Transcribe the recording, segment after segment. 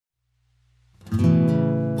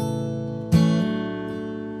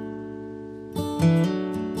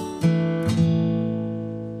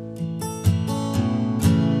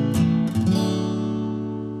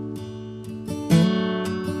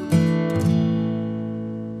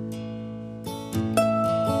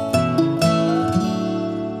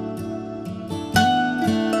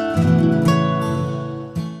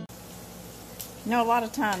lot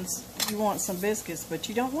of times you want some biscuits, but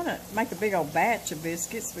you don't want to make a big old batch of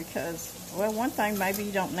biscuits because, well, one thing, maybe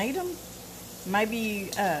you don't need them. Maybe,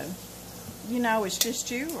 you know, it's just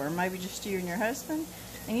you, or maybe just you and your husband,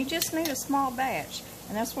 and you just need a small batch.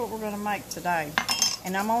 And that's what we're going to make today.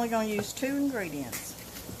 And I'm only going to use 2 ingredients.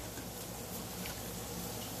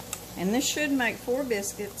 And this should make 4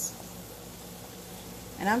 biscuits.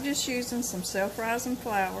 And I'm just using some self-rising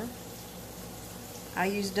flour. I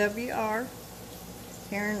use WR.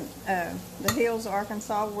 Here in the hills of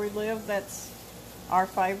Arkansas where we live, that's our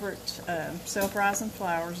favorite self-rising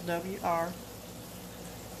flour is WR.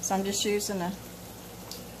 So I'm just using a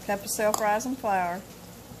cup of self-rising flour.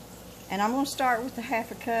 And I'm going to start with a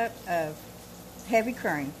half a cup of heavy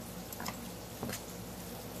cream.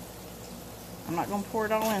 I'm not going to pour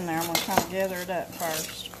it all in there. I'm going to kind of gather it up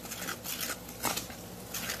first.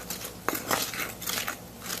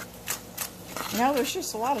 You know, there's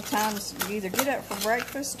just a lot of times you either get up for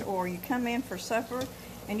breakfast or you come in for supper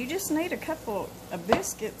and you just need a couple of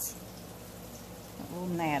biscuits. A little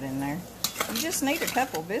gnat in there. You just need a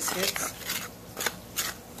couple of biscuits.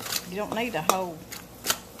 You don't need a whole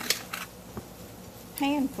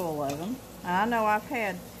handful of them. I know I've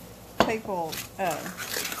had people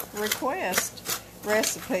request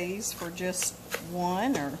recipes for just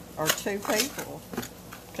 1 or 2 people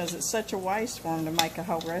because it's such a waste for them to make a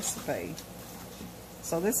whole recipe.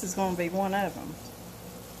 So this is going to be one of them.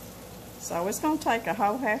 So it's going to take a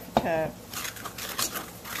whole half a cup.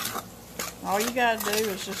 All you got to do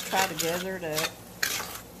is just try to gather it up.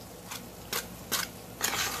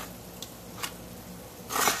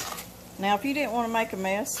 Now if you didn't want to make a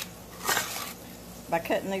mess by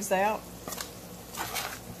cutting these out,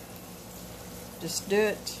 just do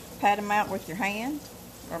it, pat them out with your hand,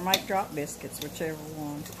 or make drop biscuits, whichever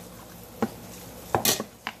one.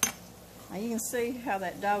 Now you can see how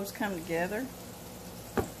that dough's come together.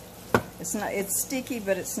 It's sticky,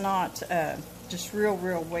 but it's not just real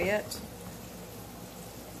wet.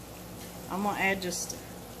 I'm gonna add just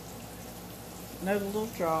another little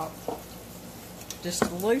drop, just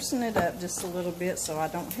to loosen it up just a little bit, so I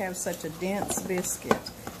don't have such a dense biscuit.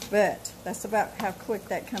 But that's about how quick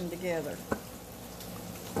that come together.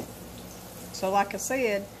 So like I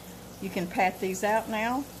said, you can pat these out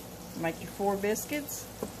now, make your 4 biscuits,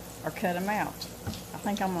 or cut them out. I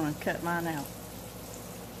think I'm going to cut mine out.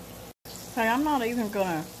 Okay, I'm not even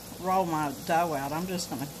going to roll my dough out. I'm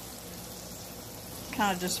just going to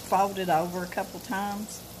kind of just fold it over a couple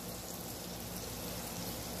times.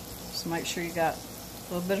 Just make sure you got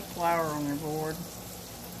a little bit of flour on your board.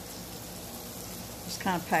 Just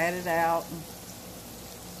kind of pat it out and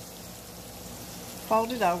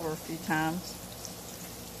fold it over a few times.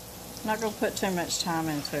 I'm not going to put too much time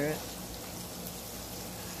into it.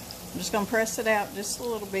 I'm just going to press it out just a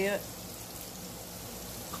little bit.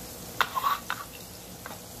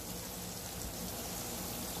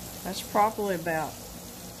 That's probably about,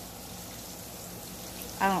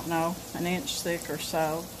 I don't know, an inch thick or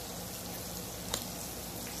so.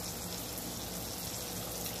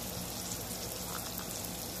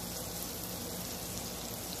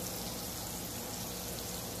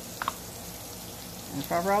 And if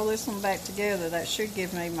I roll this one back together, that should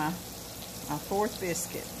give me my 4th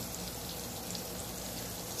biscuit.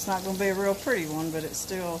 It's not going to be a real pretty one, but it's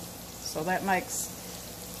still, so that makes,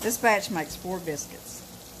 this batch makes 4 biscuits.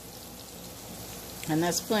 And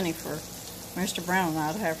that's plenty for Mr. Brown and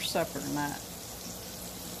I to have for supper tonight.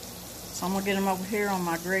 So I'm going to get them over here on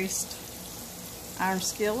my greased iron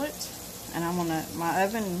skillet. And I'm going to, my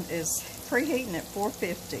oven is preheating at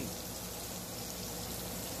 450.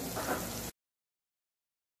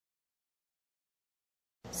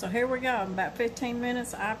 So here we go, in about 15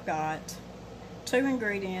 minutes I've got 2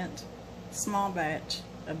 ingredient, small batch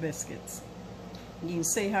of biscuits. You can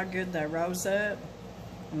see how good they rose up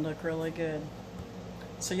and look really good.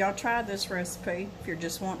 So y'all try this recipe if you're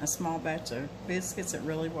just wanting a small batch of biscuits. It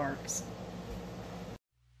really works.